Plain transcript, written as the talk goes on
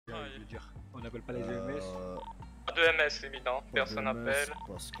dire. On n'appelle pas les EMS. Pas de MS évident, personne n'appelle.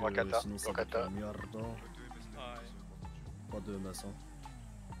 Parce que Wakata, sinon ça va être une merde. Pas de EMS hein.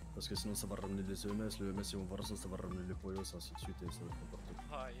 Parce que sinon ça va ramener les EMS, le EMS ils vont voir ça, ça va ramener les poyos, ainsi de suite et ça va être n'importe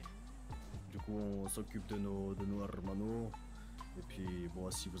quoi. Du coup on s'occupe de nos hermanos. Et puis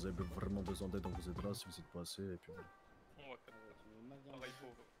bon si vous avez vraiment besoin d'aide on vous aidera si vous êtes pas assez et puis voilà.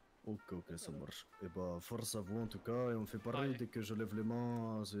 Ok ça marche. Et bah force à vous en tout cas et on fait pareil dès que je lève les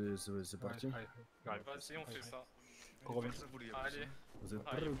mains c'est parti. Vas-y on fait ça. Allez. Vous êtes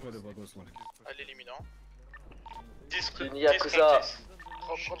prêts ou quoi les Vagos là? Allez l'éminent.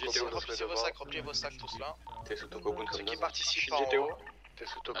 Remplissez vos sacs tous là. T'es sous Tokobun Ceux comme qui d'hab. participent en haut. T'es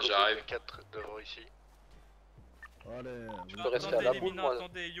sous Tokobun. J'arrive. 4 devant ici. Allez, Tu peux rester à la boule, moi.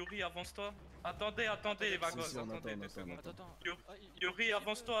 Attendez, Yuri, avance-toi. Attendez, les Vagos, si, attendez. attends. Yuri,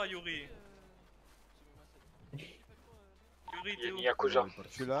 avance-toi, Yuri. Yuri, t'es où? Yakuza. Je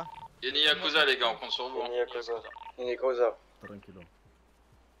suis là. Yeni Yakuza, les gars, on compte sur vous. Yakuza. Tranquille.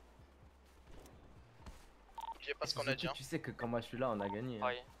 J'ai pas ce qu'on a dit. Tu sais que quand moi je suis là, on a gagné.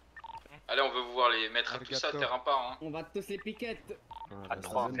 Allez, on veut vous voir les mettre à tout ça, terrain part. Hein. On va tous les piquettes. À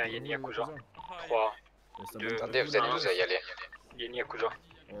 3, on fait un Yeni Yakuza. 3. Attendez, vous allez tous y aller. Yeni Yakuza.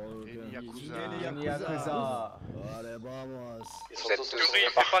 Yeni Yakuza. Allez, vamos. Vous êtes tous Yuri,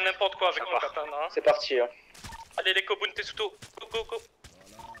 fais pas n'importe quoi avec mon katana. Hein. C'est parti. Hein. Allez, les Kobun Tesuto. Go.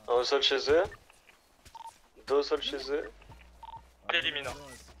 Un au sol chez eux. 2 au sol chez eux. Allez, l'éminent.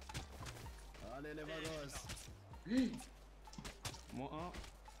 Allez les Vagos. Moi un.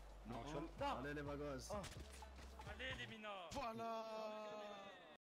 Allez les Vagos. Allez, l'éminent. Voilà.